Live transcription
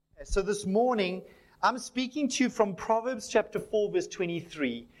So this morning, I'm speaking to you from Proverbs chapter 4, verse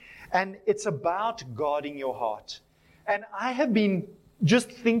 23, and it's about guarding your heart. And I have been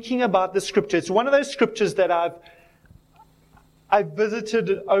just thinking about the scripture. It's one of those scriptures that I've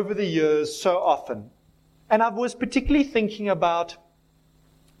visited over the years so often. And I was particularly thinking about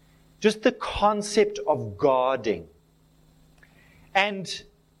just the concept of guarding. And,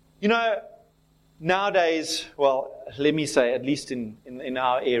 nowadays, well, let me say, at least in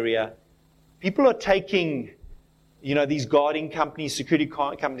our area, people are taking, these guarding companies, security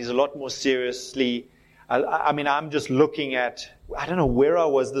companies a lot more seriously. I'm just looking at, I don't know where I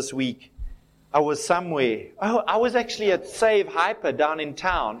was this week. I was somewhere. Oh, I was actually at Save Hyper down in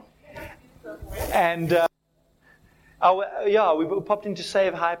town. And, we popped into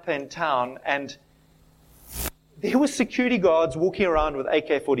Save Hyper in town, and there were security guards walking around with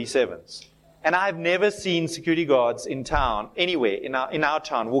AK-47s. And I've never seen security guards in town, anywhere in our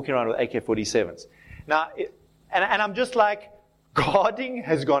town, walking around with AK-47s. Now, and I'm just like, guarding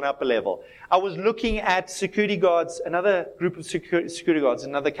has gone up a level. I was looking at security guards, another group of security guards,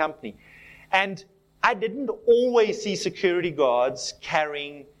 another company. And I didn't always see security guards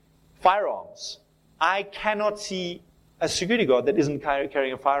carrying firearms. I cannot see a security guard that isn't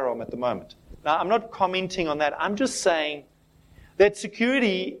carrying a firearm at the moment. Now, I'm not commenting on that. I'm just saying that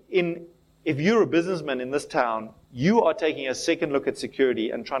security if you're a businessman in this town, you are taking a second look at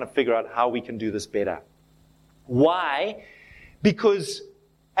security and trying to figure out how we can do this better. Why? Because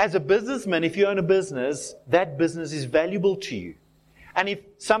as a businessman, if you own a business, that business is valuable to you. And if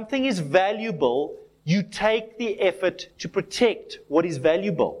something is valuable, you take the effort to protect what is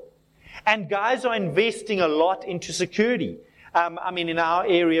valuable. And guys are investing a lot into security. In our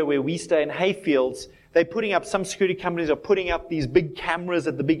area where we stay in Hayfields, some security companies are putting up these big cameras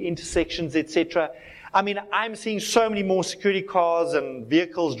at the big intersections, etc. I'm seeing so many more security cars and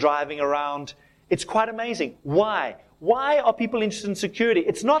vehicles driving around. It's quite amazing. Why? Why are people interested in security?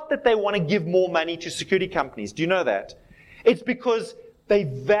 It's not that they want to give more money to security companies. Do you know that? It's because they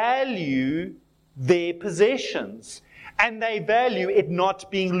value their possessions. And they value it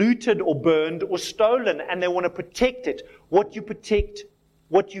not being looted or burned or stolen. And they want to protect it. What you protect,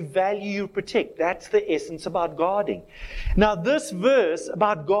 what you value, you protect. That's the essence about guarding. Now, this verse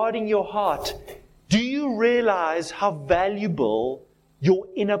about guarding your heart, do you realize how valuable your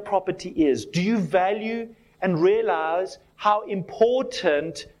inner property is? Do you value and realize how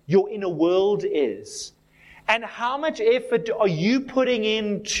important your inner world is? And how much effort are you putting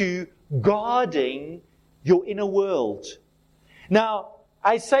into guarding your inner world? Now,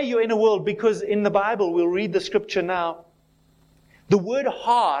 I say your inner world because in the Bible, we'll read the scripture now. The word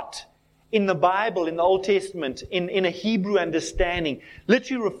heart in the Bible, in the Old Testament, in a Hebrew understanding,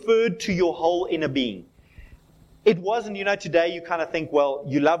 literally referred to your whole inner being. It wasn't, today you kind of think, well,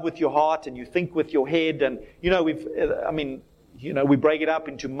 you love with your heart and you think with your head, and, we break it up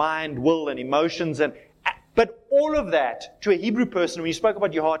into mind, will, and emotions, but all of that, to a Hebrew person, when you spoke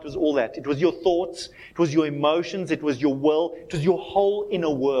about your heart, it was all that. It was your thoughts, it was your emotions, it was your will, it was your whole inner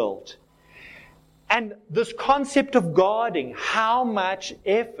world. And this concept of guarding, how much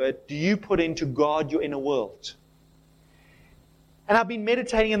effort do you put in to guard your inner world? And I've been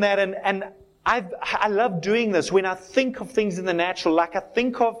meditating on that, and I love doing this when I think of things in the natural, like I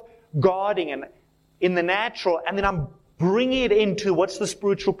think of guarding and in the natural, and then I'm bringing it into what's the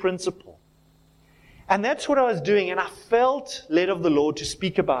spiritual principle. And that's what I was doing, and I felt led of the Lord to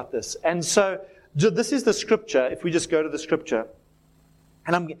speak about this. And so, this is the scripture, if we just go to the scripture.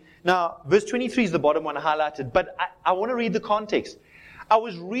 Now, verse 23 is the bottom one highlighted, but I want to read the context. I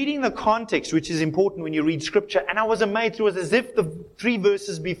was reading the context, which is important when you read scripture, and I was amazed. It was as if the 3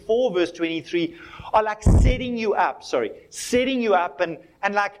 verses before verse 23 are like setting you up and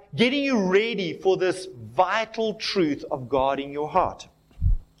like getting you ready for this vital truth of guarding your heart.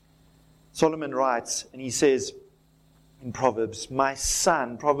 Solomon writes, and he says in Proverbs, "My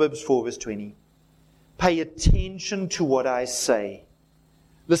son," Proverbs 4 verse 20, "pay attention to what I say.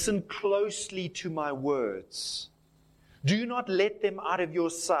 Listen closely to my words. Do not let them out of your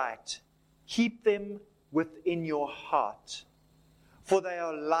sight. Keep them within your heart. For they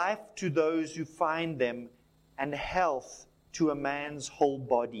are life to those who find them and health to a man's whole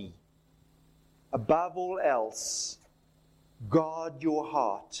body. Above all else, guard your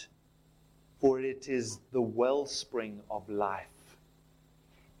heart, for it is the wellspring of life."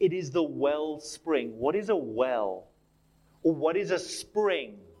 It is the wellspring. What is a well? Or what is a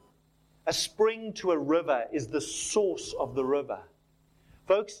spring? A spring to a river is the source of the river.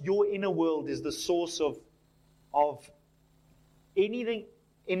 Folks, your inner world is the source of anything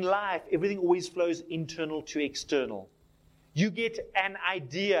in life. Everything always flows internal to external. You get an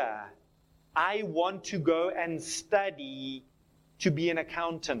idea. I want to go and study to be an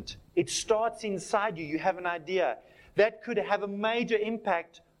accountant. It starts inside you. You have an idea. That could have a major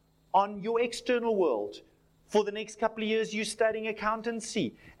impact on your external world. For the next couple of years, you're studying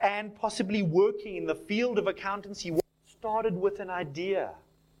accountancy and possibly working in the field of accountancy. What started with an idea.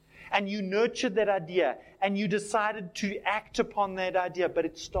 And you nurtured that idea. And you decided to act upon that idea. But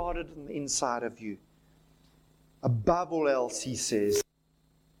it started on the inside of you. Above all else, he says,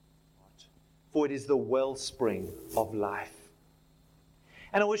 for it is the wellspring of life.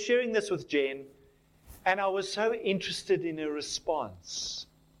 And I was sharing this with Jen, and I was so interested in her response.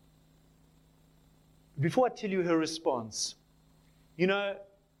 Before I tell you her response, you know,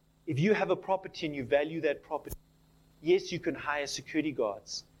 if you have a property and you value that property, yes, you can hire security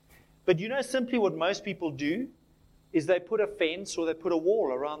guards. But you know simply what most people do is they put a fence or they put a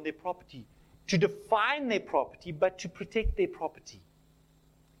wall around their property to define their property, but to protect their property.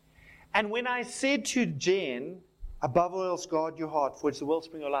 And when I said to Jen, above all else, guard your heart, for it's the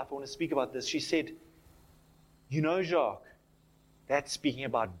wellspring of life, I want to speak about this. She said, you know, Jacques, that's speaking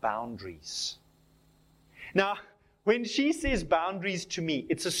about boundaries. Now, when she says boundaries to me,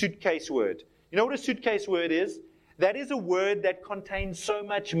 it's a suitcase word. You know what a suitcase word is? That is a word that contains so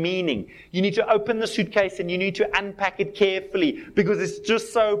much meaning. You need to open the suitcase and you need to unpack it carefully because it's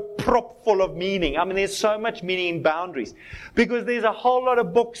just so prop full of meaning. I mean, there's so much meaning in boundaries. Because there's a whole lot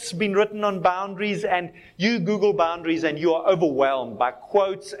of books been written on boundaries, and you Google boundaries and you are overwhelmed by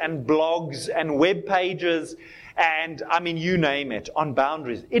quotes and blogs and web pages and, I mean, you name it, on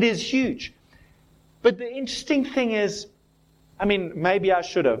boundaries. It is huge. But the interesting thing is, I mean, maybe I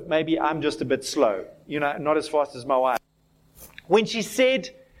should have. Maybe I'm just a bit slow. You know, not as fast as my wife. When she said,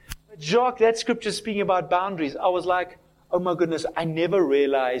 Jacques, that scripture is speaking about boundaries, I was like, oh my goodness, I never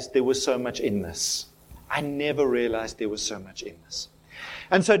realized there was so much in this. I never realized there was so much in this.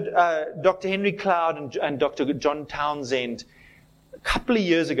 And so Dr. Henry Cloud and Dr. John Townsend, a couple of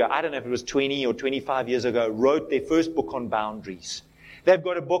years ago, I don't know if it was 20 or 25 years ago, wrote their first book on boundaries. They've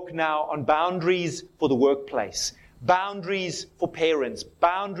got a book now on boundaries for the workplace. Boundaries for parents,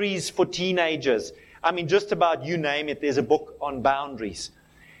 boundaries for teenagers. I mean, just about you name it, there's a book on boundaries.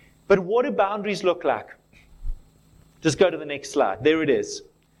 But what do boundaries look like? Just go to the next slide. There it is.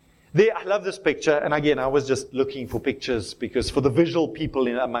 There, I love this picture. And again, I was just looking for pictures because for the visual people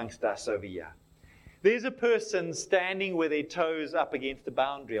amongst us over here. There's a person standing with their toes up against the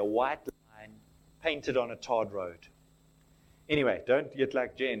boundary, a white line painted on a tarred road. Anyway, don't get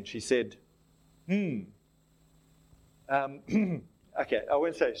like Jen. She said, okay, I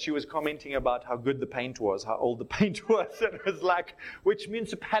won't say. She was commenting about how good the paint was, how old the paint was. And it was like, which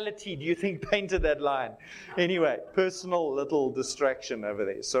municipality do you think painted that line? Anyway, personal little distraction over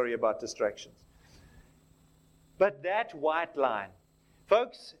there. Sorry about distractions. But that white line.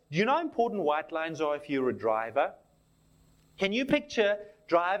 Folks, do you know how important white lines are if you're a driver? Can you picture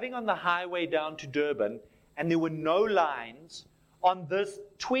driving on the highway down to Durban and there were no lines on this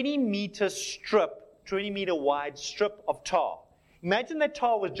 20-meter strip, 20-meter wide strip of tar? Imagine that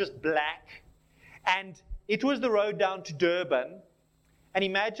tar was just black, and it was the road down to Durban, and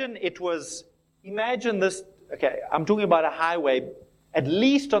imagine this, okay, I'm talking about a highway, at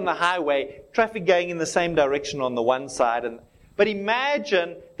least on the highway, traffic going in the same direction on the one side, but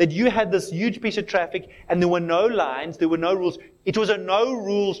imagine that you had this huge piece of traffic, and there were no lines, there were no rules. It was a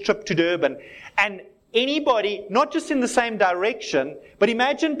no-rules trip to Durban, and anybody, not just in the same direction, but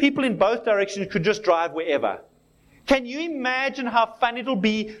imagine people in both directions could just drive wherever. Can you imagine how fun it'll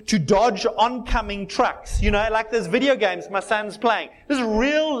be to dodge oncoming trucks? You know, like those video games my son's playing. This is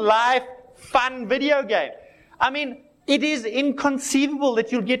real life fun video game. I mean, it is inconceivable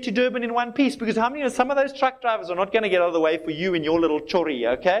that you'll get to Durban in one piece, because some of those truck drivers are not going to get out of the way for you in your little chori,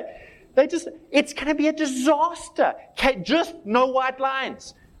 okay? It's going to be a disaster. Okay, just no white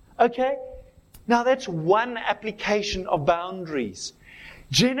lines. Okay? Now that's one application of boundaries.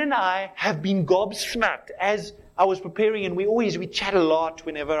 Jen and I have been gobsmacked as I was preparing, and we chat a lot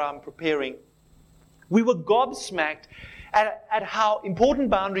whenever I'm preparing. We were gobsmacked at how important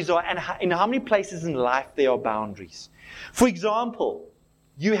boundaries are and in how many places in life there are boundaries. For example,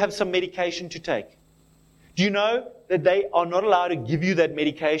 you have some medication to take. Do you know that they are not allowed to give you that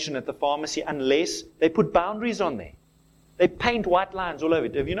medication at the pharmacy unless they put boundaries on there? They paint white lines all over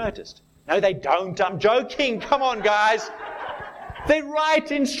it. Have you noticed? No, they don't. I'm joking. Come on, guys. They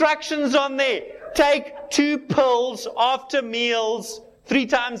write instructions on there. Take 2 pills after meals 3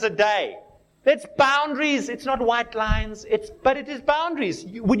 times a day. That's boundaries. It's not white lines. But it is boundaries.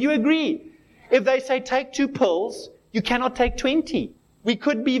 Would you agree? If they say take 2 pills, you cannot take 20. We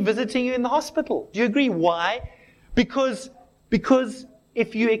could be visiting you in the hospital. Do you agree? Why? Because Because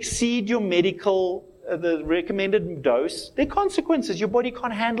if you exceed your medical, the recommended dose, there are consequences. Your body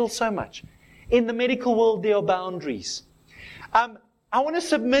can't handle so much. In the medical world, there are boundaries. I want to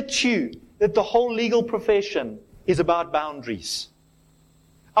submit to you that the whole legal profession is about boundaries.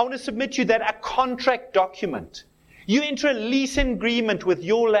 I want to submit to you that a contract document, you enter a lease agreement with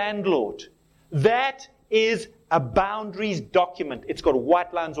your landlord, that is a boundaries document. It's got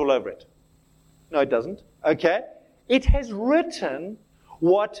white lines all over it. No, it doesn't. Okay? It has written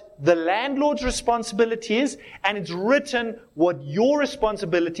what the landlord's responsibility is, and it's written what your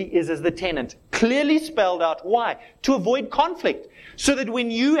responsibility is as the tenant. Clearly spelled out. Why? To avoid conflict. So that when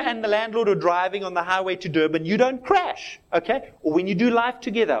you and the landlord are driving on the highway to Durban, you don't crash. Okay? Or when you do life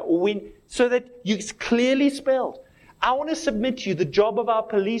together. So that it's clearly spelled. I want to submit to you the job of our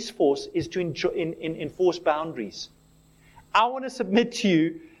police force is to enforce boundaries. I want to submit to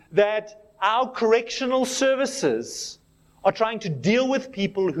you that our correctional services are trying to deal with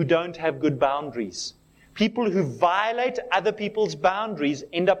people who don't have good boundaries. People who violate other people's boundaries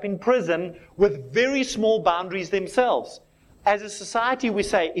end up in prison with very small boundaries themselves. As a society, we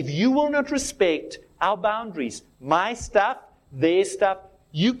say, if you will not respect our boundaries, my stuff, their stuff,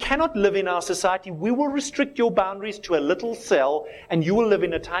 you cannot live in our society. We will restrict your boundaries to a little cell, and you will live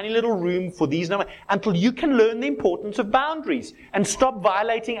in a tiny little room for these numbers until you can learn the importance of boundaries and stop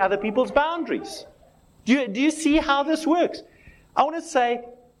violating other people's boundaries. Do you see how this works? I want to say,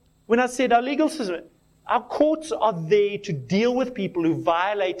 when I said our legal system, our courts are there to deal with people who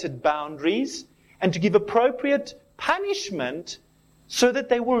violated boundaries and to give appropriate punishment so that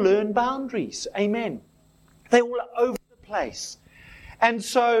they will learn boundaries. Amen. They all over the place. And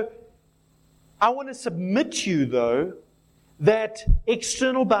so, I want to submit to you, though, that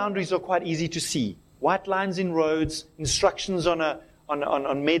external boundaries are quite easy to see. White lines in roads, instructions on a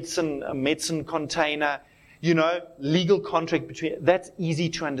medicine container, legal contract between. That's easy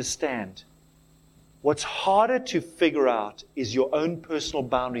to understand. What's harder to figure out is your own personal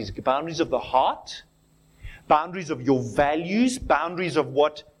boundaries. Boundaries of the heart, boundaries of your values, boundaries of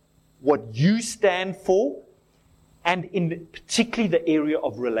what you stand for, and in particularly the area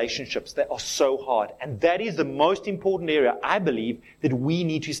of relationships that are so hard. And that is the most important area, I believe, that we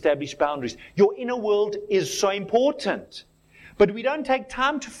need to establish boundaries. Your inner world is so important. But we don't take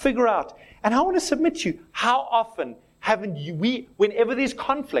time to figure out. And I want to submit to you, how often whenever there's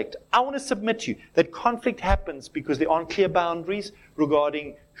conflict, I want to submit to you that conflict happens because there aren't clear boundaries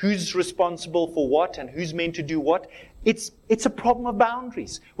regarding who's responsible for what and who's meant to do what. It's a problem of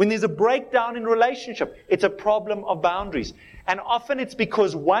boundaries. When there's a breakdown in relationship, it's a problem of boundaries. And often it's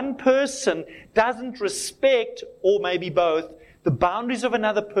because one person doesn't respect, or maybe both, the boundaries of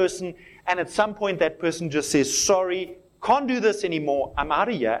another person, and at some point that person just says, sorry, can't do this anymore, I'm out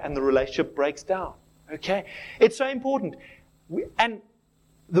of here, and the relationship breaks down. Okay? It's so important.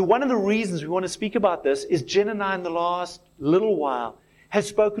 One of the reasons we want to speak about this is Jen and I in the last little while has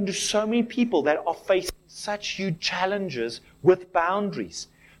spoken to so many people that are facing such huge challenges with boundaries,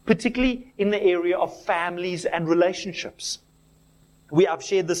 particularly in the area of families and relationships. I've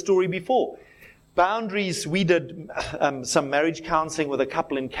shared the story before. Boundaries, we did some marriage counseling with a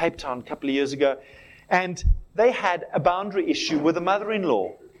couple in Cape Town a couple of years ago, and they had a boundary issue with a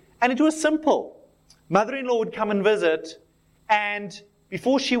mother-in-law. And it was simple. Mother-in-law would come and visit, and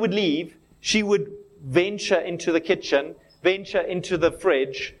before she would leave, she would venture into the kitchen, venture into the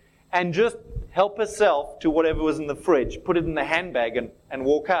fridge, and just help herself to whatever was in the fridge, put it in the handbag and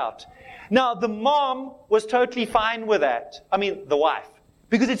walk out. Now, the mom was totally fine with that. I mean, the wife.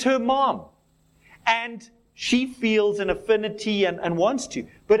 Because it's her mom. And she feels an affinity and wants to.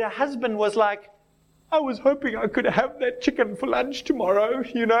 But her husband was like, I was hoping I could have that chicken for lunch tomorrow,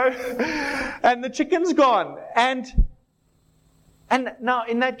 And the chicken's gone. And now,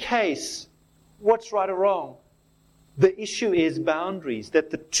 in that case, what's right or wrong? The issue is boundaries, that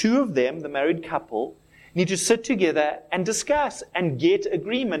the two of them, the married couple, need to sit together and discuss and get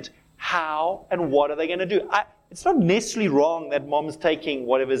agreement how and what are they going to do. It's not necessarily wrong that mom's taking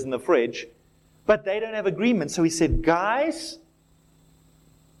whatever's in the fridge, but they don't have agreement. So he said, guys,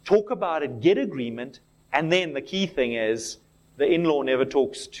 talk about it, get agreement, and then the key thing is the in-law never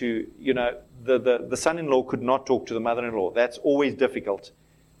talks to, the son-in-law could not talk to the mother-in-law. That's always difficult.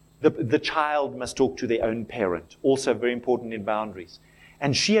 The child must talk to their own parent, also very important in boundaries.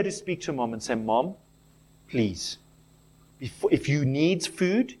 And she had to speak to mom and say, Mom, please, if you need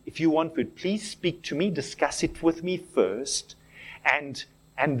food, if you want food, please speak to me, discuss it with me first, and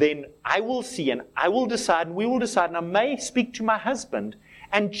then I will see and I will decide and we will decide, and I may speak to my husband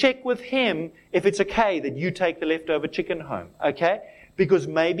and check with him if it's okay that you take the leftover chicken home, okay? because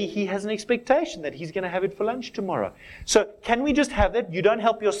maybe he has an expectation that he's going to have it for lunch tomorrow. So can we just have that? You don't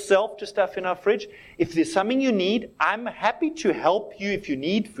help yourself to stuff in our fridge. If there's something you need, I'm happy to help you if you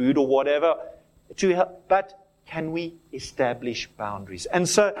need food or whatever. To help, but can we establish boundaries? And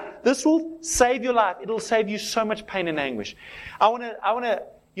so this will save your life. It'll save you so much pain and anguish. I want to,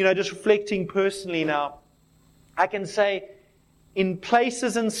 just reflecting personally now, I can say in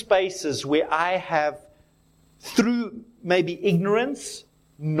places and spaces where I have, through maybe ignorance,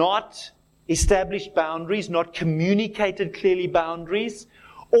 not established boundaries, not communicated clearly boundaries,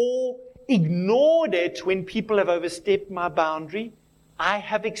 or ignored it when people have overstepped my boundary, I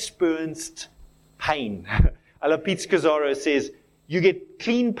have experienced pain. I love Pete Scazzaro says, you get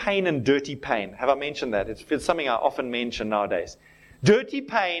clean pain and dirty pain. Have I mentioned that? It's something I often mention nowadays. Dirty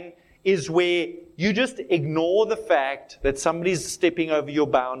pain is where you just ignore the fact that somebody's stepping over your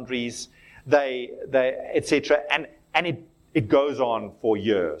boundaries, they etc. And it goes on for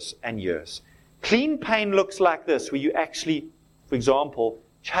years and years. Clean pain looks like this, where you actually, for example,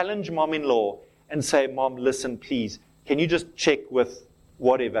 challenge mom-in-law and say, Mom, listen, please, can you just check with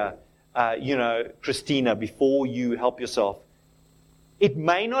whatever, Christina, before you help yourself? It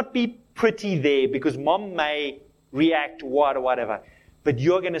may not be pretty there because Mom may react whatever, but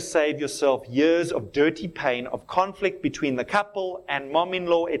you're going to save yourself years of dirty pain, of conflict between the couple and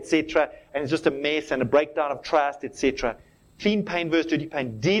mom-in-law, etc. And it's just a mess and a breakdown of trust, etc. Clean pain versus dirty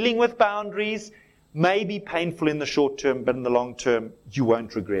pain. Dealing with boundaries may be painful in the short term, but in the long term, you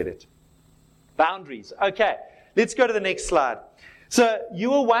won't regret it. Boundaries. Okay, let's go to the next slide. So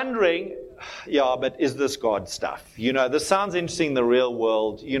you were wondering, but is this God stuff? This sounds interesting in the real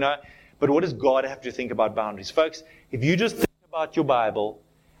world, but what does God have to think about boundaries? Folks, if you just think about your Bible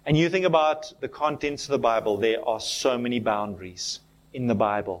and you think about the contents of the Bible, there are so many boundaries in the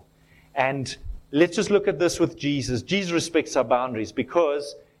Bible. And let's just look at this with Jesus. Jesus respects our boundaries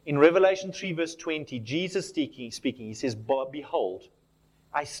because in Revelation 3 verse 20, Jesus speaking, he says, Behold,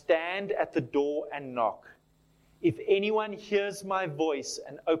 I stand at the door and knock. If anyone hears my voice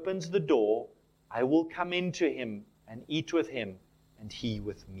and opens the door, I will come into him and eat with him and he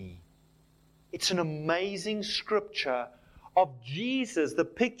with me. It's an amazing scripture of Jesus, the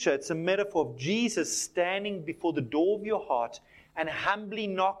picture, it's a metaphor of Jesus standing before the door of your heart and humbly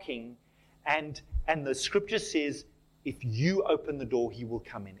knocking, and the scripture says, if you open the door, he will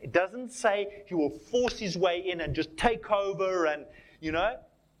come in. It doesn't say he will force his way in and just take over and,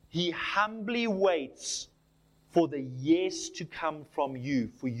 he humbly waits for the yes to come from you,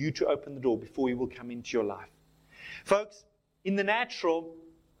 for you to open the door before he will come into your life. Folks, in the natural,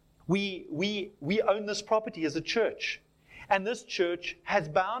 we own this property as a church. And this church has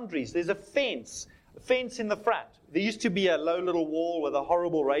boundaries. There's a fence in the front. There used to be a low little wall with a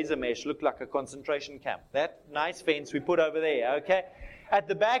horrible razor mesh, looked like a concentration camp. That nice fence we put over there, okay? At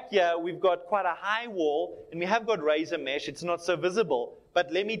the back here, we've got quite a high wall, and we have got razor mesh. It's not so visible.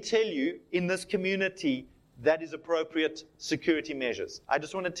 But let me tell you, in this community, that is appropriate security measures. I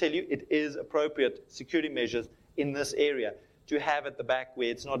just want to tell you, it is appropriate security measures in this area to have at the back where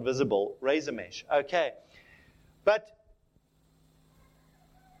it's not visible, razor mesh. Okay. But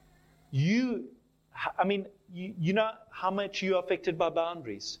you know how much you are affected by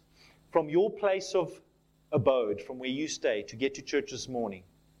boundaries. From your place of abode, from where you stay, to get to church this morning,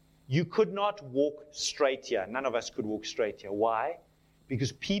 you could not walk straight here. None of us could walk straight here. Why?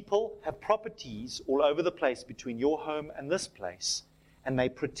 Because people have properties all over the place between your home and this place, and they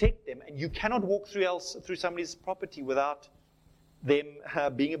protect them, and you cannot walk through somebody's property without them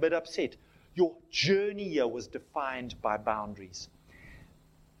being a bit upset. Your journey here was defined by boundaries.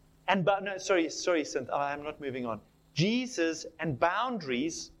 Sorry, Cynthia, I'm not moving on. Jesus and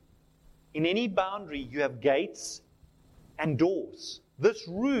boundaries, in any boundary, you have gates and doors. This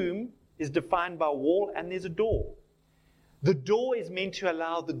room is defined by a wall and there's a door. The door is meant to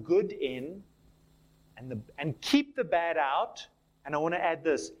allow the good in and keep the bad out. And I want to add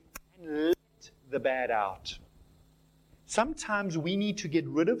this, and let the bad out. Sometimes we need to get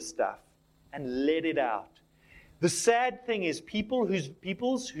rid of stuff and let it out. The sad thing is people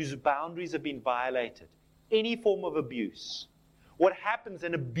whose boundaries have been violated, any form of abuse. What happens,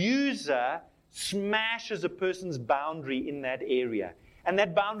 an abuser smashes a person's boundary in that area. And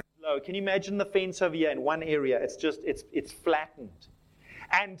that boundary is low. Can you imagine the fence over here in one area? It's flattened.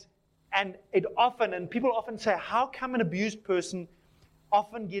 And people often say, how come an abused person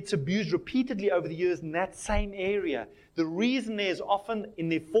often gets abused repeatedly over the years in that same area? The reason is often in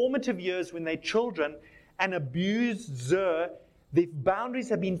their formative years when they're children, an abuser, their boundaries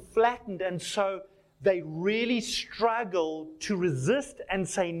have been flattened, and so they really struggle to resist and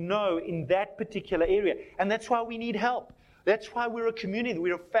say no in that particular area. And that's why we need help. That's why we're a community.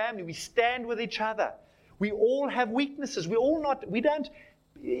 We're a family. We stand with each other. We all have weaknesses.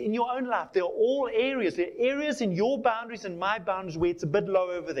 In your own life, there are all areas. There are areas in your boundaries and my boundaries where it's a bit low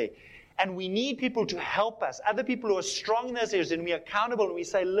over there. And we need people to help us. Other people who are strong in those areas, and we're accountable, and we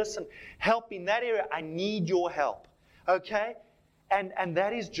say, listen, help me in that area. I need your help. Okay? And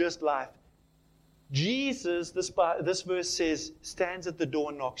that is just life. Jesus, this verse says, stands at the door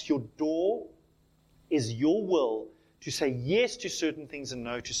and knocks. Your door is your will to say yes to certain things and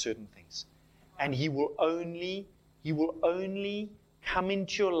no to certain things. And He will only come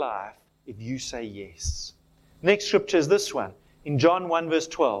into your life if you say yes. Next scripture is this one. In John 1 verse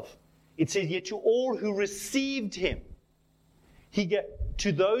 12. It says, yet to all who received Him,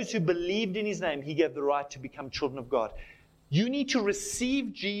 to those who believed in His name, He gave the right to become children of God. You need to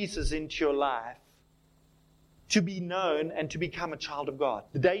receive Jesus into your life to be known and to become a child of God.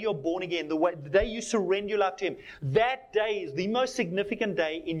 The day you're born again, the day you surrender your life to Him, that day is the most significant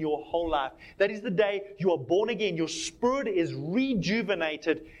day in your whole life. That is the day you are born again. Your spirit is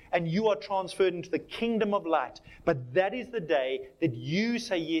rejuvenated and you are transferred into the kingdom of light. But that is the day that you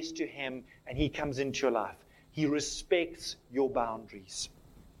say yes to Him and He comes into your life. He respects your boundaries.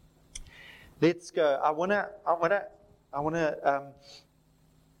 Let's go.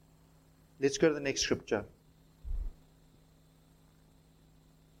 Let's go to the next scripture.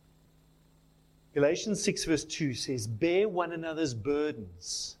 Galatians 6 verse 2 says, bear one another's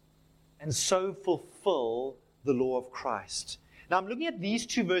burdens and so fulfill the law of Christ. Now I'm looking at these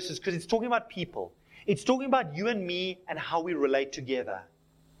two verses because it's talking about people. It's talking about you and me and how we relate together.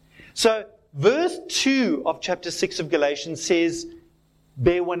 So verse 2 of chapter 6 of Galatians says,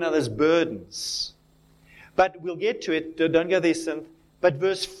 bear one another's burdens. But we'll get to it. Don't go there, Synth. But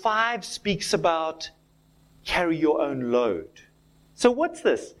verse 5 speaks about carry your own load. So what's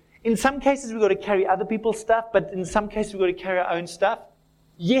this? In some cases, we've got to carry other people's stuff, but in some cases, we've got to carry our own stuff.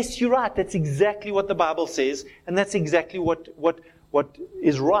 Yes, you're right. That's exactly what the Bible says, and that's exactly what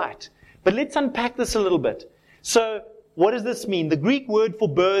is right. But let's unpack this a little bit. So, what does this mean? The Greek word for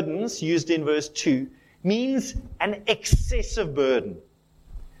burdens, used in verse 2, means an excessive burden,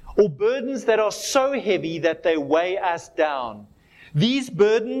 or burdens that are so heavy that they weigh us down. These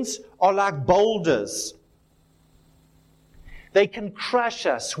burdens are like boulders. They can crush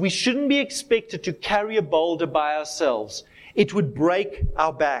us. We shouldn't be expected to carry a boulder by ourselves. It would break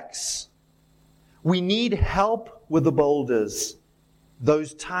our backs. We need help with the boulders,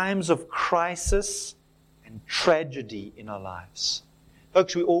 those times of crisis and tragedy in our lives.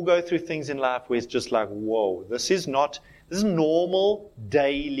 Folks, we all go through things in life where it's just like, whoa, this is normal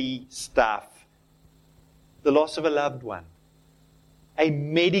daily stuff. The loss of a loved one, a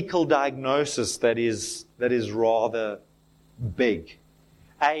medical diagnosis that is rather big,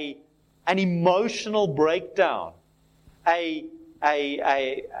 an emotional breakdown, a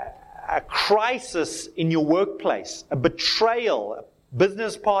crisis in your workplace, a betrayal, a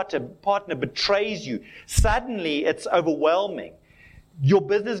business partner betrays you. Suddenly, it's overwhelming. Your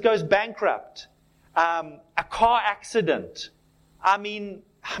business goes bankrupt. A car accident. I mean,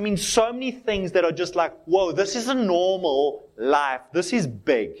 so many things that are just like, whoa, this is a normal life. This is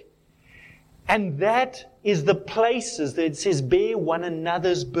big. And that is the places that it says, bear one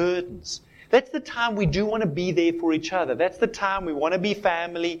another's burdens. That's the time we do want to be there for each other. That's the time we want to be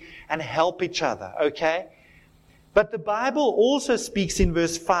family and help each other, okay? But the Bible also speaks in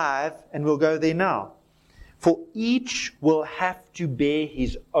verse 5, and we'll go there now. For each will have to bear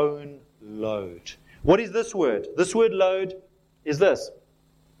his own load. What is this word? This word load is this.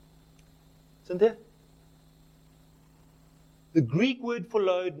 Cynthia? The Greek word for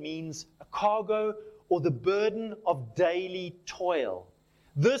load means a cargo or the burden of daily toil.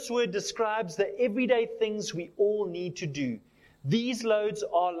 This word describes the everyday things we all need to do. These loads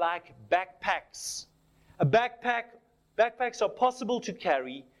are like backpacks. Backpacks are possible to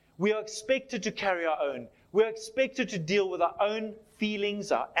carry. We are expected to carry our own. We are expected to deal with our own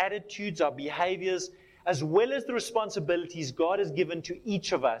feelings, our attitudes, our behaviors, as well as the responsibilities God has given to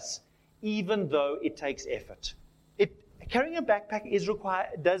each of us, even though it takes effort. Carrying a backpack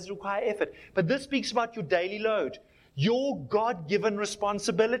does require effort. But this speaks about your daily load, your God-given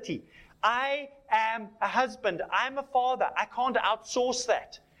responsibility. I am a husband. I'm a father. I can't outsource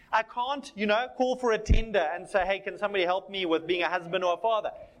that. I can't, call for a tender and say, hey, can somebody help me with being a husband or a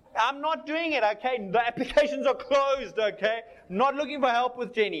father? I'm not doing it, okay? The applications are closed, okay? I'm not looking for help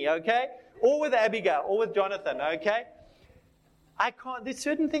with Jenny, okay? Or with Abigail, or with Jonathan, okay? I can't. There's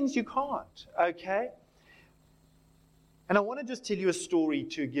certain things you can't, okay? And I want to just tell you a story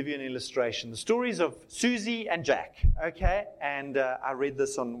to give you an illustration. The stories of Susie and Jack, okay? And I read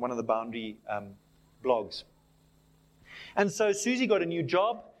this on one of the Boundary blogs. And so Susie got a new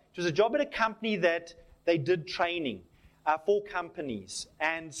job. It was a job at a company that they did training for companies.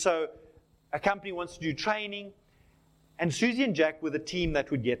 And so a company wants to do training, and Susie and Jack were the team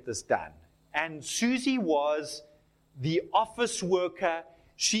that would get this done. And Susie was the office worker.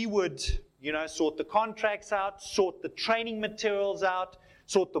 She would, sort the contracts out, sort the training materials out,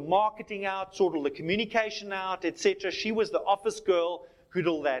 sort the marketing out, sort all the communication out, etc. She was the office girl who did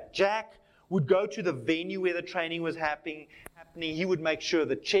all that. Jack would go to the venue where the training was happening. He would make sure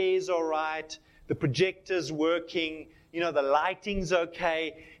the chairs are right, the projector's working, the lighting's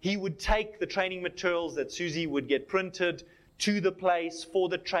okay. He would take the training materials that Susie would get printed to the place for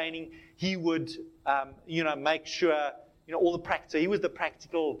the training. He would, make sure, all the practical. He was the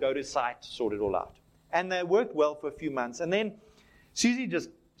practical go-to-site, sort it all out. And they worked well for a few months. And then Susie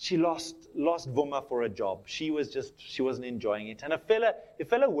she lost Vuma for a job. She wasn't enjoying it. And the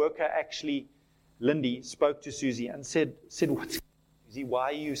fellow worker actually, Lindy, spoke to Susie and said, "What's Susie? Why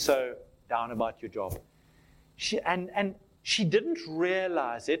are you so down about your job?" She didn't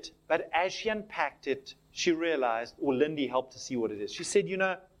realize it, but as she unpacked it, she realized, or Lindy helped to see what it is. She said,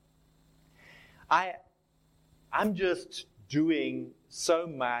 I'm just doing so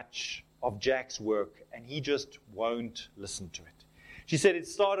much of Jack's work, and he just won't listen to it. She said it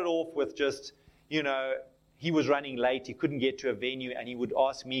started off with just, he was running late, he couldn't get to a venue, and he would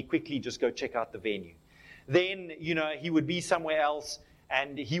ask me, quickly, just go check out the venue. Then, he would be somewhere else,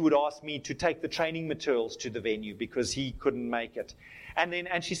 and he would ask me to take the training materials to the venue because he couldn't make it.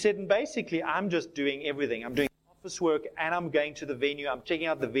 And she said, and basically, I'm just doing everything. I'm doing office work, and I'm going to the venue. I'm checking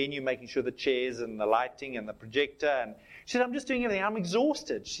out the venue, making sure the chairs and the lighting and the projector. And she said, I'm just doing everything. I'm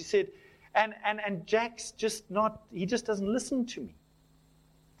exhausted. She said, and Jack's just he just doesn't listen to me.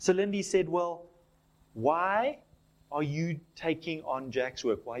 So Lindy said, well, why are you taking on Jack's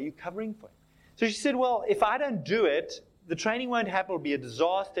work? Why are you covering for him? So she said, well, if I don't do it, the training won't happen, it'll be a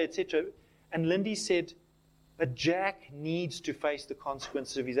disaster, etc. And Lindy said, but Jack needs to face the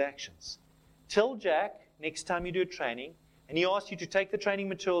consequences of his actions. Tell Jack, next time you do a training, and he asks you to take the training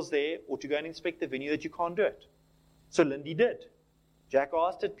materials there or to go and inspect the venue, that you can't do it. So Lindy did. Jack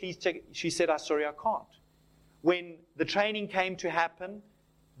asked it, please check. She said, I'm sorry, I can't. When the training came to happen,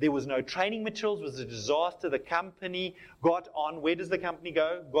 there was no training materials. It was a disaster. The company got on. Where does the company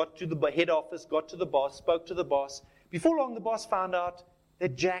go? Got to the head office, got to the boss, spoke to the boss. Before long, the boss found out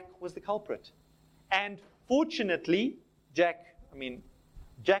that Jack was the culprit. And fortunately, Jack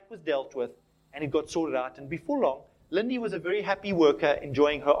was dealt with, and it got sorted out. And before long, Lindy was a very happy worker,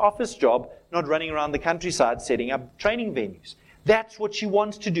 enjoying her office job, not running around the countryside setting up training venues. That's what she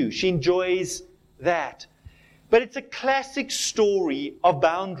wants to do. She enjoys that. But it's a classic story of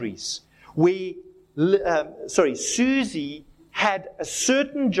boundaries, where Susie had a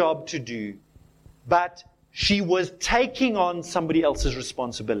certain job to do, but she was taking on somebody else's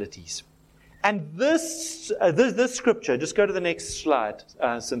responsibilities. And this scripture, just go to the next slide,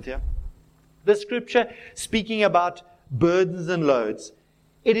 Cynthia. This scripture, speaking about burdens and loads,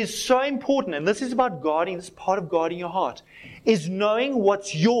 it is so important, and this is about guarding, this part of guarding your heart, is knowing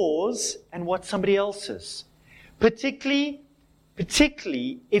what's yours and what's somebody else's. Particularly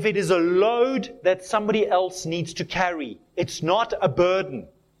if it is a load that somebody else needs to carry. It's not a burden.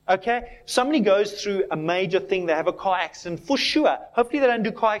 Okay? Somebody goes through a major thing, they have a car accident, for sure. Hopefully they don't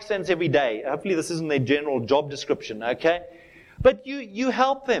do car accidents every day. Hopefully this isn't their general job description, okay? But you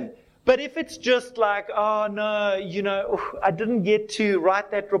help them. But if it's just like, oh no, I didn't get to write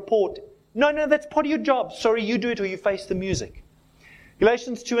that report. No, that's part of your job. Sorry, you do it or you face the music.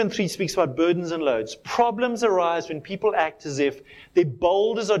 Galatians 2 and 3 speaks about burdens and loads. Problems arise when people act as if their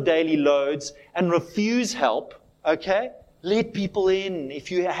boulders are daily loads and refuse help, okay? Let people in.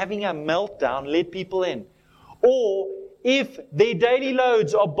 If you're having a meltdown, let people in. Or if their daily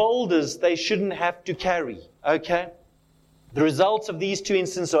loads are boulders they shouldn't have to carry, okay? The results of these two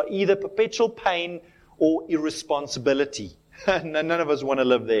instances are either perpetual pain or irresponsibility. None of us want to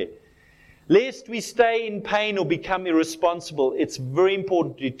live there. Lest we stay in pain or become irresponsible, it's very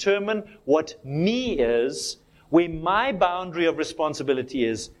important to determine what me is, where my boundary of responsibility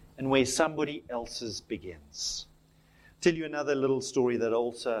is, and where somebody else's begins. I'll tell you another little story that I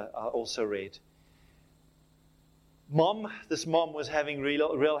also read. This mom was having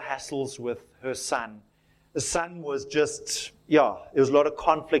real hassles with her son. The son was there was a lot of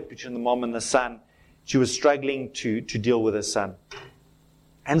conflict between the mom and the son. She was struggling to deal with her son.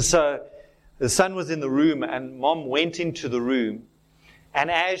 And so the son was in the room, and mom went into the room, and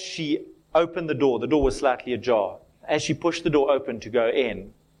as she opened the door was slightly ajar. As she pushed the door open to go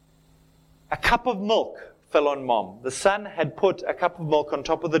in, a cup of milk fell on mom. The son had put a cup of milk on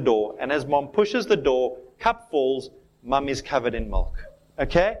top of the door, and as mom pushes the door, cup falls, Mum is covered in milk.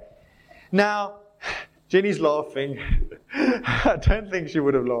 Okay? Now, Jenny's laughing. I don't think she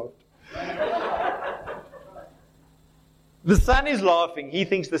would have laughed. The son is laughing. He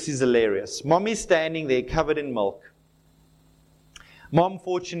thinks this is hilarious. Mom is standing there covered in milk. Mom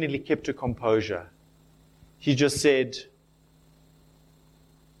fortunately kept her composure. She just said,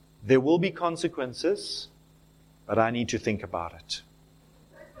 there will be consequences, but I need to think about it.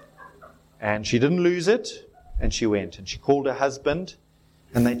 And she didn't lose it, and she went. And she called her husband,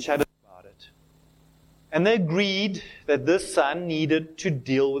 and they chatted about it. And they agreed that this son needed to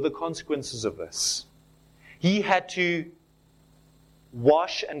deal with the consequences of this. He had to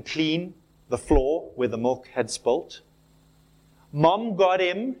wash and clean the floor where the milk had spilt. Mom got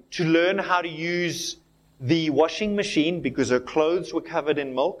him to learn how to use the washing machine because her clothes were covered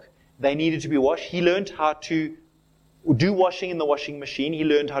in milk. They needed to be washed. He learned how to do washing in the washing machine. He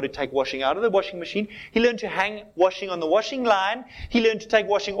learned how to take washing out of the washing machine. He learned to hang washing on the washing line. He learned to take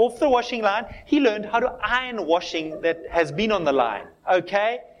washing off the washing line. He learned how to iron washing that has been on the line.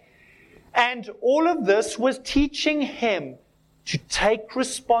 Okay? And all of this was teaching him to take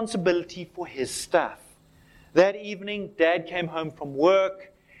responsibility for his stuff. That evening, Dad came home from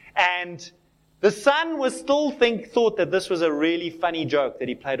work, and the son was still thought that this was a really funny joke that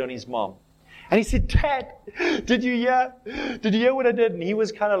he played on his mom. And he said, Dad, did you hear what I did? And he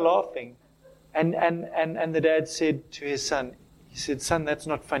was kind of laughing. And the dad said to his son, he said, son, that's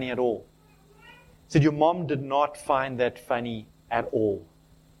not funny at all. He said, your mom did not find that funny at all.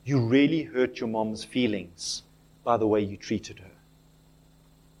 You really hurt your mom's feelings by the way you treated her.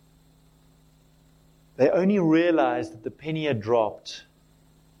 They only realized that the penny had dropped,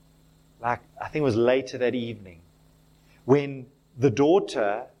 I think it was later that evening, when the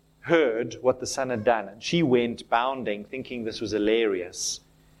daughter heard what the son had done. And she went bounding, thinking this was hilarious,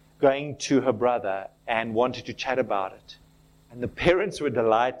 going to her brother and wanted to chat about it. And the parents were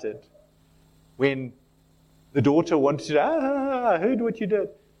delighted when the daughter wanted to, I heard what you did.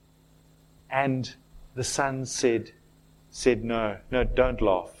 And the son said, no, don't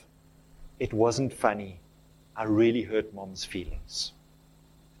laugh. It wasn't funny. I really hurt mom's feelings.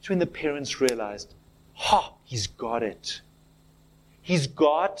 That's when the parents realized, he's got it. He's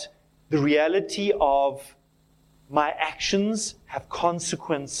got the reality of my actions have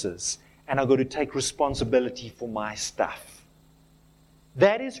consequences, and I've got to take responsibility for my stuff.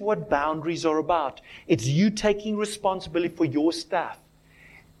 That is what boundaries are about. It's you taking responsibility for your stuff.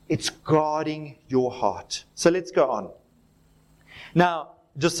 It's guarding your heart. So let's go on. Now,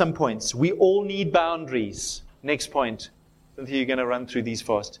 just some points. We all need boundaries. Next point. Cynthia, you're going to run through these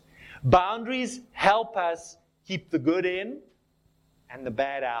fast. Boundaries help us keep the good in and the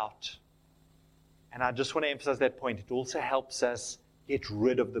bad out. And I just want to emphasize that point. It also helps us get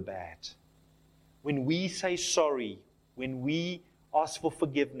rid of the bad. When we say sorry, when we ask for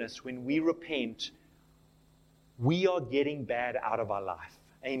forgiveness, when we repent, we are getting bad out of our life.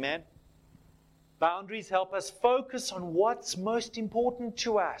 Amen? Boundaries help us focus on what's most important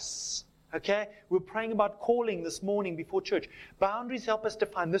to us. Okay? We're praying about calling this morning before church. Boundaries help us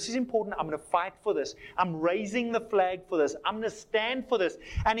define, this is important, I'm going to fight for this. I'm raising the flag for this. I'm going to stand for this.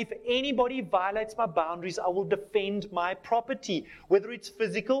 And if anybody violates my boundaries, I will defend my property. Whether it's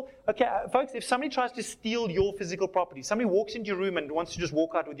physical. Okay, folks, if somebody tries to steal your physical property, somebody walks into your room and wants to just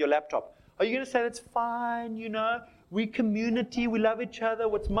walk out with your laptop, are you going to say, that's fine, we community, we love each other,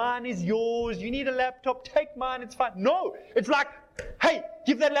 what's mine is yours, you need a laptop, take mine, it's fine. No, it's like, hey,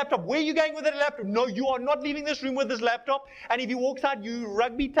 give that laptop. Where are you going with that laptop? No, you are not leaving this room with this laptop. And if he walks out, you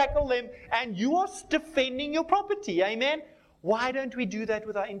rugby tackle them, and you are defending your property. Amen? Why don't we do that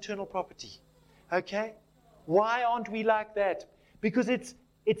with our internal property? Okay? Why aren't we like that? Because it's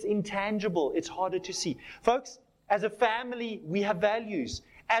intangible. It's harder to see. Folks, as a family, we have values.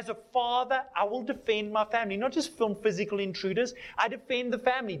 As a father, I will defend my family, not just from physical intruders. I defend the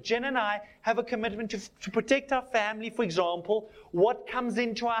family. Jen and I have a commitment to protect our family, for example, what comes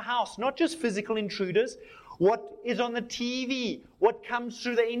into our house, not just physical intruders, what is on the TV, what comes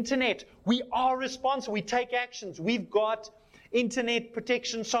through the internet. We are responsible. We take actions. We've got internet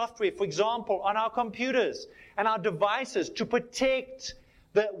protection software, for example, on our computers and our devices to protect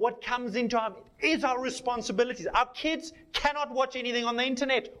what comes into our is our responsibilities. Our kids cannot watch anything on the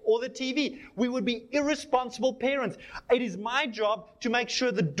internet or the TV. We would be irresponsible parents. It is my job to make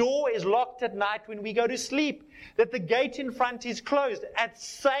sure the door is locked at night when we go to sleep, that the gate in front is closed. At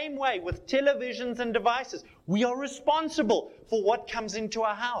same way with televisions and devices, we are responsible for what comes into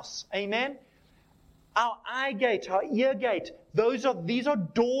our house. Amen? Our eye gate, our ear gate, these are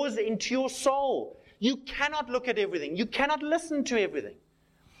doors into your soul. You cannot look at everything. You cannot listen to everything.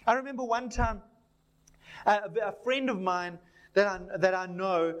 I remember one time A friend of mine that I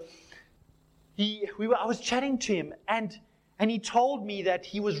know, I was chatting to him, and he told me that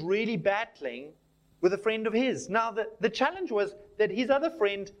he was really battling with a friend of his. Now, the challenge was that his other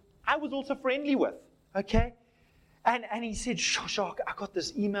friend, I was also friendly with, okay? And he said, Shock, I got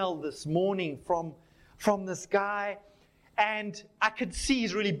this email this morning from this guy, and I could see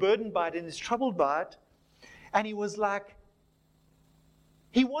he's really burdened by it and is troubled by it. And he was like,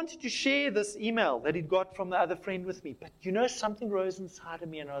 he wanted to share this email that he'd got from the other friend with me. But something rose inside of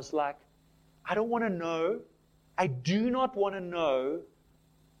me, and I was like, I don't want to know. I do not want to know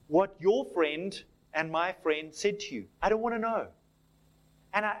what your friend and my friend said to you. I don't want to know.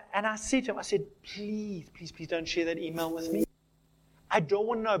 And I said to him, I said, please don't share that email with me. I don't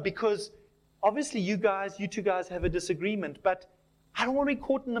want to know, because obviously you two guys have a disagreement, but I don't want to be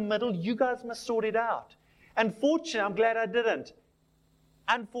caught in the middle. You guys must sort it out. Unfortunately, I'm glad I didn't.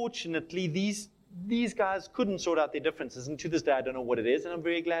 Unfortunately, these guys couldn't sort out their differences, and to this day I don't know what it is, and I'm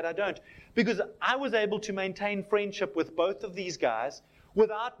very glad I don't. Because I was able to maintain friendship with both of these guys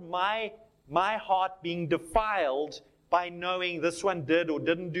without my heart being defiled by knowing this one did or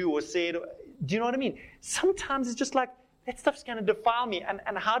didn't do or said. Do you know what I mean? Sometimes it's just like, that stuff's going to defile me.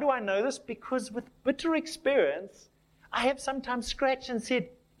 And how do I know this? Because with bitter experience, I have sometimes scratched and said,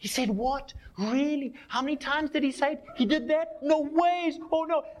 he said what? Really? How many times did he say it? He did that? No ways. Oh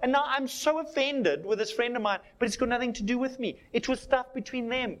no. And now I'm so offended with this friend of mine, but it's got nothing to do with me. It was stuff between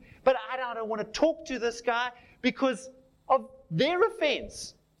them. But I don't want to talk to this guy because of their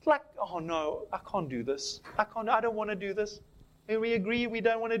offense. It's like, oh no, I can't do this. I don't want to do this. And we agree we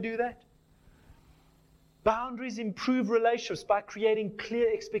don't want to do that. Boundaries improve relationships by creating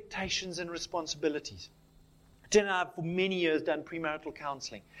clear expectations and responsibilities. Jen and I have for many years done premarital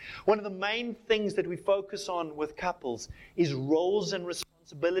counseling. One of the main things that we focus on with couples is roles and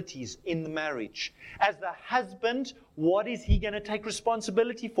responsibilities in the marriage. As the husband, what is he going to take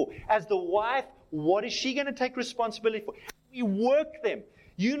responsibility for? As the wife, what is she going to take responsibility for? We work them.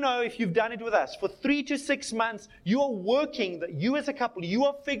 If you've done it with us, for 3 to 6 months, you are working, you as a couple, you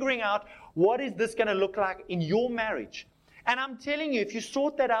are figuring out what is this going to look like in your marriage. And I'm telling you, if you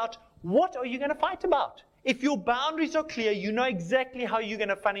sort that out, what are you going to fight about? If your boundaries are clear, you know exactly how you're going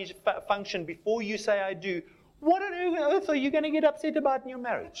to function before you say I do. What on earth are you going to get upset about in your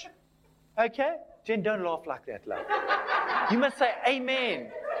marriage? Okay? Jen, don't laugh like that, love. You must say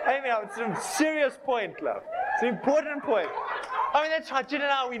amen. Amen. It's a serious point, love. It's an important point. I mean, that's right. Jen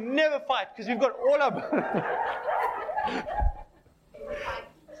and I, we never fight because we've got all our...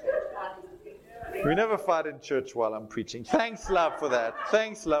 We never fight in church while I'm preaching. Thanks, love, for that.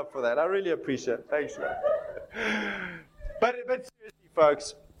 Thanks, love, for that. I really appreciate it. Thanks, love. But seriously,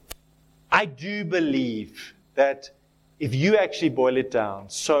 folks, I do believe that if you actually boil it down,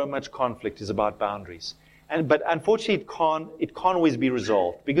 so much conflict is about boundaries. But unfortunately, it can't always be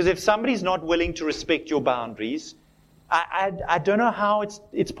resolved. Because if somebody's not willing to respect your boundaries, I don't know how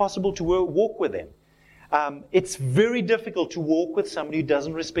it's possible to walk with them. It's very difficult to walk with somebody who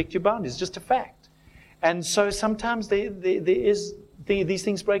doesn't respect your boundaries. It's just a fact. And so sometimes these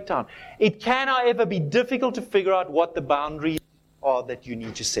things break down. It can, however, be difficult to figure out what the boundaries are that you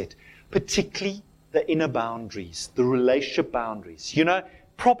need to set, particularly the inner boundaries, the relationship boundaries.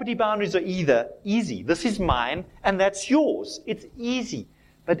 Property boundaries are either easy. This is mine, and that's yours. It's easy.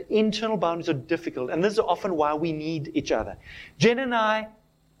 But internal boundaries are difficult, and this is often why we need each other. Jen and I,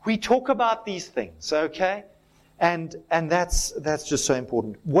 we talk about these things, okay? And that's just so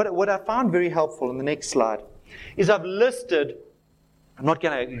important. What I found very helpful in the next slide is I've listed, I'm not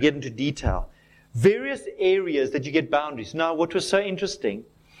going to get into detail, various areas that you get boundaries. Now, what was so interesting,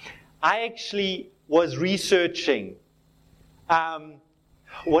 I actually was researching,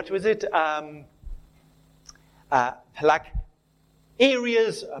 what was it? Like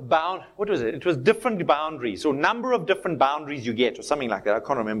areas bound, what was it? It was different boundaries, or number of different boundaries you get, or something like that. I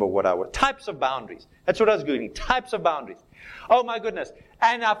can't remember what I was. Types of boundaries. That's what I was Googling. Types of boundaries. Oh my goodness.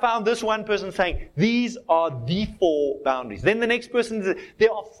 And I found this one person saying, these are the 4 boundaries. Then the next person said,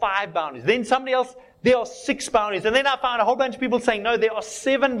 there are 5 boundaries. Then somebody else, there are 6 boundaries. And then I found a whole bunch of people saying, no, there are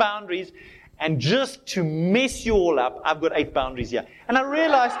 7 boundaries. And just to mess you all up, I've got 8 boundaries here. And I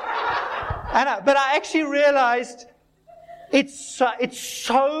realized, but I actually realized, it's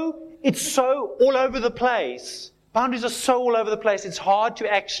so all over the place. Boundaries are so all over the place. It's hard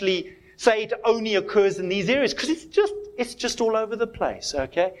to actually say it only occurs in these areas because it's just all over the place.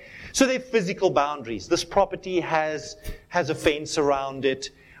 Okay, so they're physical boundaries. This property has a fence around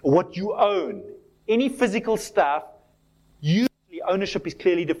it. What you own, any physical stuff, usually ownership is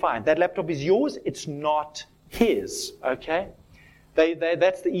clearly defined. That laptop is yours. It's not his. Okay.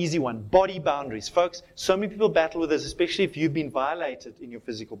 That's the easy one. Body boundaries. Folks, so many people battle with this, especially if you've been violated in your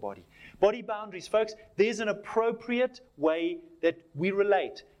physical body. Body boundaries, folks, there's an appropriate way that we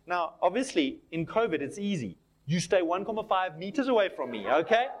relate. Now, obviously, in COVID, it's easy. You stay 1.5 meters away from me,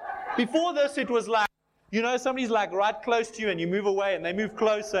 okay? Before this, it was like, somebody's like right close to you and you move away and they move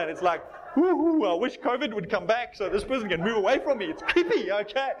closer and it's like, whoo, I wish COVID would come back so this person can move away from me. It's creepy,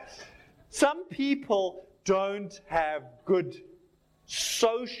 okay? Some people don't have good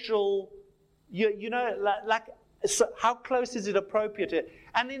social, so how close is it appropriate?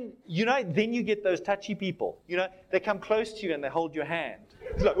 And then, then you get those touchy people. They come close to you and they hold your hand.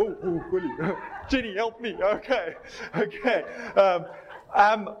 It's like, oh, Willie, Jenny, help me. Okay.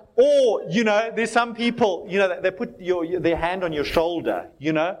 Or, there's some people, they put their hand on your shoulder,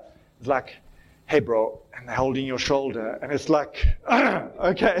 It's like, hey, bro, and they're holding your shoulder. And it's like,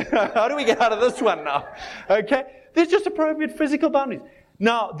 okay, how do we get out of this one now? Okay. There's just appropriate physical boundaries.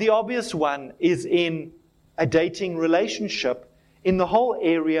 Now, the obvious one is in a dating relationship, in the whole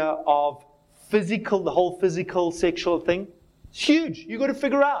area of the whole physical, sexual thing. It's huge. You've got to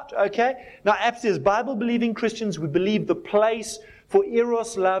figure out, okay? Now, App says, Bible-believing Christians, we believe the place for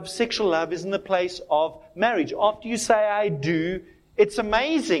eros love, sexual love, is in the place of marriage. After you say, I do, it's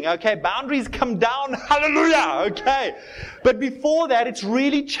amazing, okay? Boundaries come down, hallelujah, okay? But before that, it's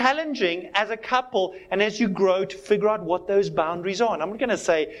really challenging as a couple and as you grow to figure out what those boundaries are. And I'm not going to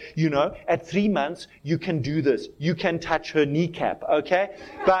say, at 3 months, you can do this. You can touch her kneecap, okay?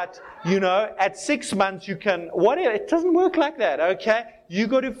 But, at 6 months, you can, whatever. It doesn't work like that, okay? You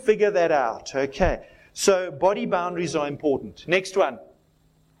got to figure that out, okay? So body boundaries are important. Next one,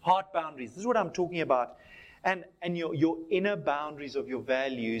 heart boundaries. This is what I'm talking about. And your inner boundaries of your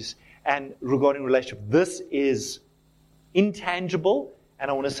values and regarding relationship. This is intangible,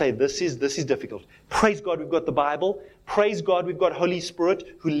 and I want to say this is difficult. Praise God, we've got the Bible. Praise God, we've got Holy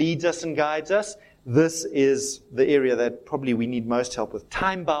Spirit who leads us and guides us. This is the area that probably we need most help with.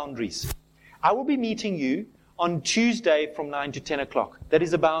 Time boundaries. I will be meeting you on Tuesday from 9 to 10 o'clock. That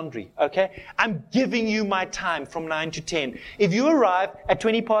is a boundary, okay? I'm giving you my time from 9 to 10. If you arrive at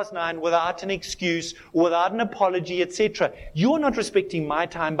 20 past 9 without an excuse, without an apology, etc., you are not respecting my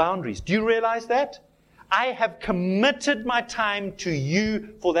time boundaries. Do you realize that? I have committed my time to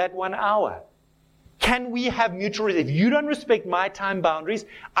you for that 1 hour. Can we have mutual respect? If you don't respect my time boundaries,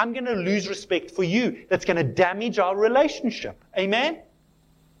 I'm going to lose respect for you. That's going to damage our relationship. Amen?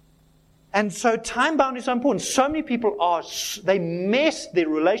 And so time boundaries are important. So many people they mess their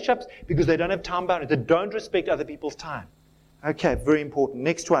relationships because they don't have time boundaries. They don't respect other people's time. Okay, very important.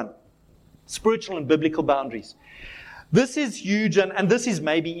 Next one. Spiritual and biblical boundaries. This is huge, and this is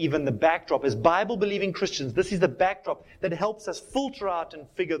maybe even the backdrop. As Bible-believing Christians, this is the backdrop that helps us filter out and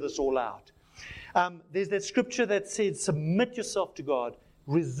figure this all out. There's that scripture that says, submit yourself to God,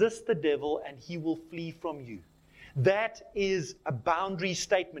 resist the devil, and he will flee from you. That is a boundary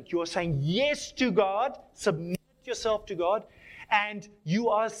statement. You are saying yes to God, submit yourself to God, and you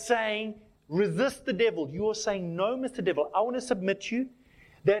are saying resist the devil. You are saying no, Mr. Devil, I want to submit to you.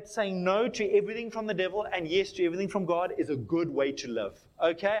 That saying no to everything from the devil and yes to everything from God is a good way to live.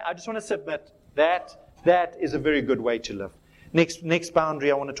 Okay? I just want to submit that is a very good way to live. Next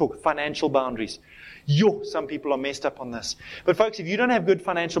boundary I want to talk, financial boundaries. Some people are messed up on this. But folks, if you don't have good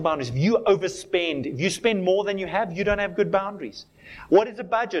financial boundaries, if you overspend, if you spend more than you have, you don't have good boundaries. What is a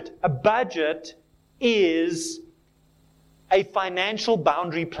budget? A budget is a financial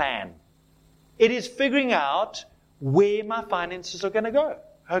boundary plan. It is figuring out where my finances are going to go.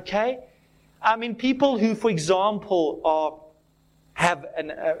 Okay? I mean, people who, for example, have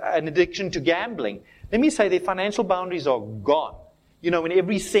an addiction to gambling, let me say their financial boundaries are gone. When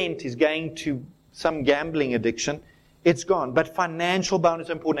every cent is going to some gambling addiction, it's gone. But financial boundaries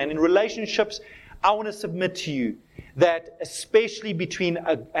are important. And in relationships, I want to submit to you that especially between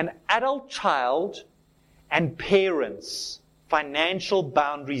an adult child and parents, financial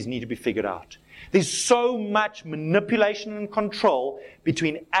boundaries need to be figured out. There's so much manipulation and control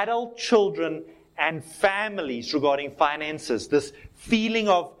between adult children and families regarding finances. This feeling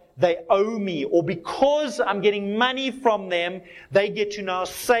of they owe me, or because I'm getting money from them, they get to now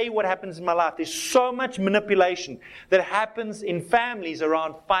say what happens in my life. There's so much manipulation that happens in families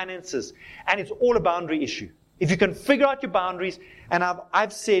around finances, and it's all a boundary issue. If you can figure out your boundaries, and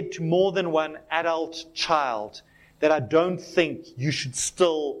I've said to more than one adult child that I don't think you should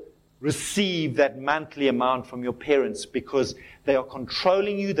still receive that monthly amount from your parents because they are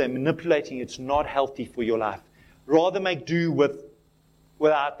controlling you, they're manipulating you. It's not healthy for your life. Rather make do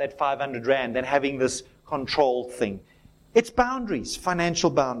without that 500 rand than having this control thing. It's boundaries,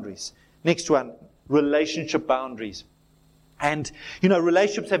 financial boundaries. Next one, relationship boundaries. And,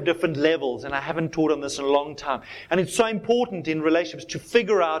 relationships have different levels, and I haven't taught on this in a long time. And it's so important in relationships to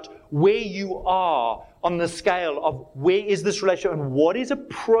figure out where you are on the scale of where is this relationship and what is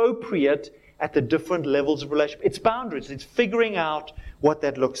appropriate at the different levels of relationship. It's boundaries. It's figuring out what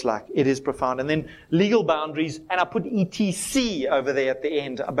that looks like. It is profound. And then legal boundaries, and I put ETC over there at the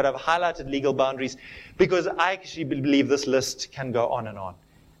end, but I've highlighted legal boundaries because I actually believe this list can go on.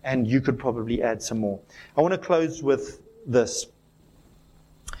 And you could probably add some more. I want to close with this.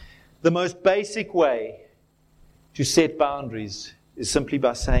 The most basic way to set boundaries is simply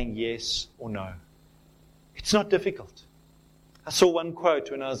by saying yes or no. It's not difficult. I saw one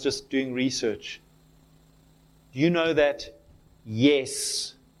quote when I was just doing research. Do you know that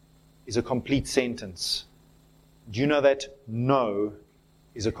yes is a complete sentence? Do you know that no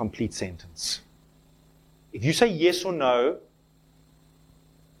is a complete sentence? If you say yes or no,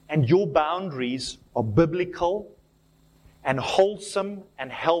 and your boundaries are biblical and wholesome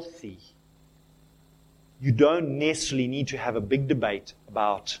and healthy, you don't necessarily need to have a big debate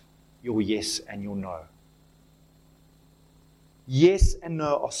about your yes and your no. Yes and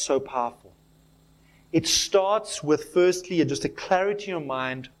no are so powerful. It starts with, firstly, just a clarity in your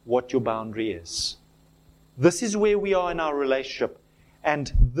mind what your boundary is. This is where we are in our relationship,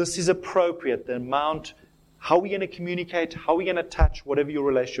 and this is appropriate. The amount, how are we going to communicate, how are we going to touch, whatever your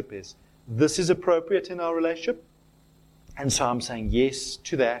relationship is. This is appropriate in our relationship. And so I'm saying yes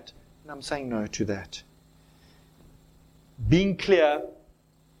to that, and I'm saying no to that. Being clear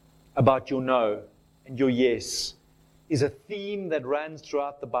about your no and your yes is a theme that runs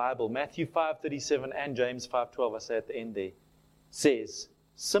throughout the Bible. Matthew 5:37 and James 5:12, I say at the end there, says,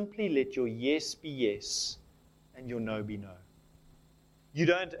 simply let your yes be yes and your no be no. You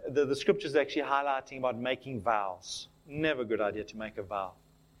don't, the scripture is actually highlighting about making vows. Never a good idea to make a vow.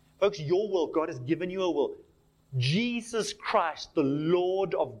 Folks, your will, God has given you a will. Jesus Christ, the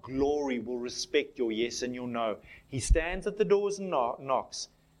Lord of glory, will respect your yes and your no. He stands at the doors and knocks,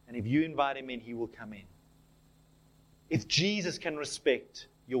 and if you invite him in, he will come in. If Jesus can respect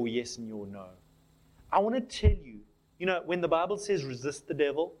your yes and your no, I want to tell you, when the Bible says resist the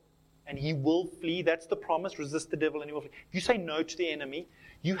devil and he will flee, that's the promise, resist the devil and he will flee. If you say no to the enemy,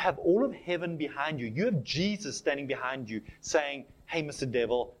 you have all of heaven behind you. You have Jesus standing behind you saying, hey, Mr.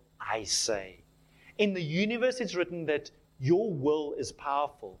 Devil, I say. In the universe, it's written that your will is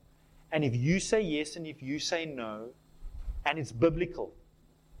powerful. And if you say yes and if you say no, and it's biblical,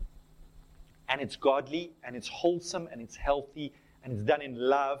 and it's godly, and it's wholesome, and it's healthy, and it's done in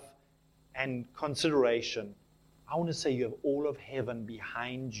love and consideration, I want to say you have all of heaven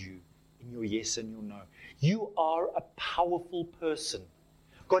behind you in your yes and your no. You are a powerful person.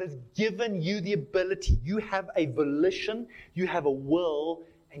 God has given you the ability. You have a volition, you have a will,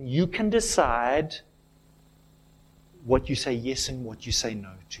 and you can decide what you say yes and what you say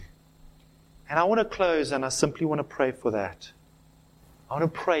no to. And I want to close, and I simply want to pray for that. I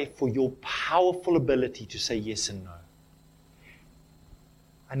want to pray for your powerful ability to say yes and no.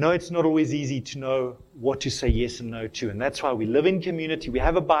 I know it's not always easy to know what to say yes and no to, and that's why we live in community. We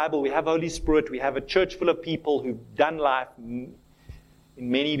have a Bible, we have Holy Spirit, we have a church full of people who've done life in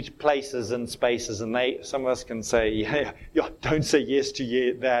many places and spaces, and some of us can say, yeah, don't say yes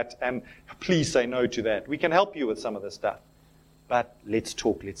to that, and please say no to that. We can help you with some of this stuff, but let's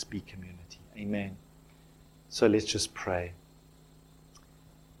talk, let's be community. Amen. So let's just pray.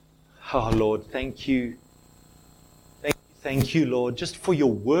 Oh, Lord, thank you. Thank you, Lord, just for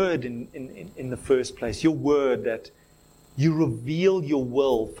your word in the first place. Your word that you reveal your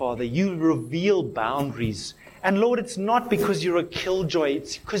will, Father. You reveal boundaries. And Lord, it's not because you're a killjoy.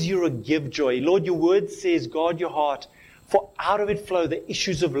 It's because you're a givejoy. Lord, your word says, guard your heart, for out of it flow the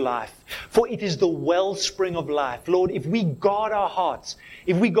issues of life. For it is the wellspring of life. Lord, if we guard our hearts,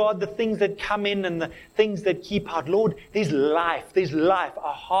 if we guard the things that come in and the things that keep out, Lord, there's life. There's life.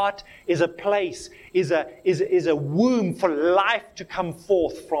 Our heart is a place, is a womb for life to come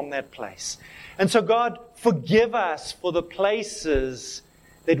forth from that place. And so, God, forgive us for the places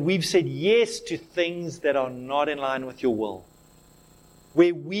that we've said yes to things that are not in line with your will.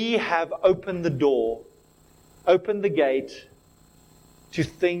 Where we have opened the door, opened the gate to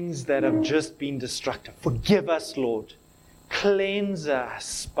things that have just been destructive. Forgive us, Lord. Cleanse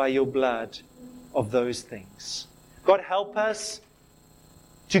us by your blood of those things. God, help us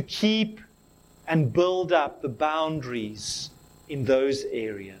to keep and build up the boundaries in those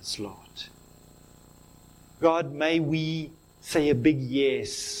areas, Lord. God, may we say a big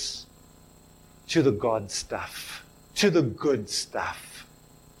yes to the God stuff, to the good stuff,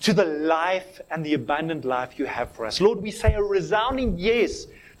 to the life and the abundant life you have for us. Lord, we say a resounding yes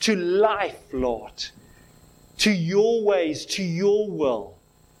to life, Lord. to your ways, to your will,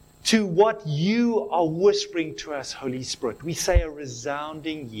 to what you are whispering to us, Holy Spirit. We say a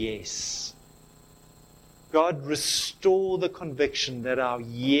resounding yes. God, restore the conviction that our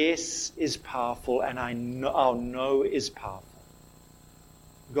yes is powerful and our no is powerful.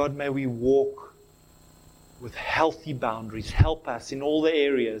 God, may we walk with healthy boundaries. Help us in all the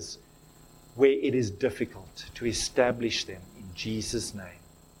areas where it is difficult to establish them. In Jesus' name.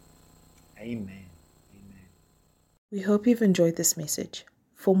 Amen. Amen. We hope you've enjoyed this message.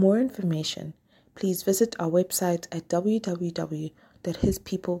 For more information, please visit our website at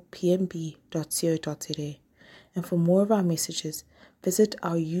www.hispeoplepmb.co.za. And for more of our messages, visit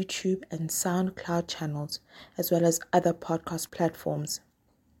our YouTube and SoundCloud channels, as well as other podcast platforms.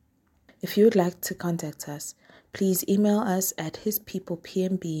 If you would like to contact us, please email us at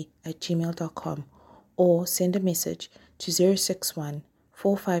hispeoplepmb@gmail.com or send a message to 061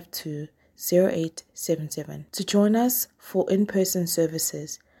 452 0877. To join us for in-person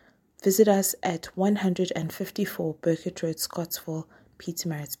services, visit us at 154 Burkett Road, Scottsville,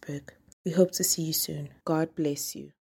 Pietermaritzburg. We hope to see you soon. God bless you.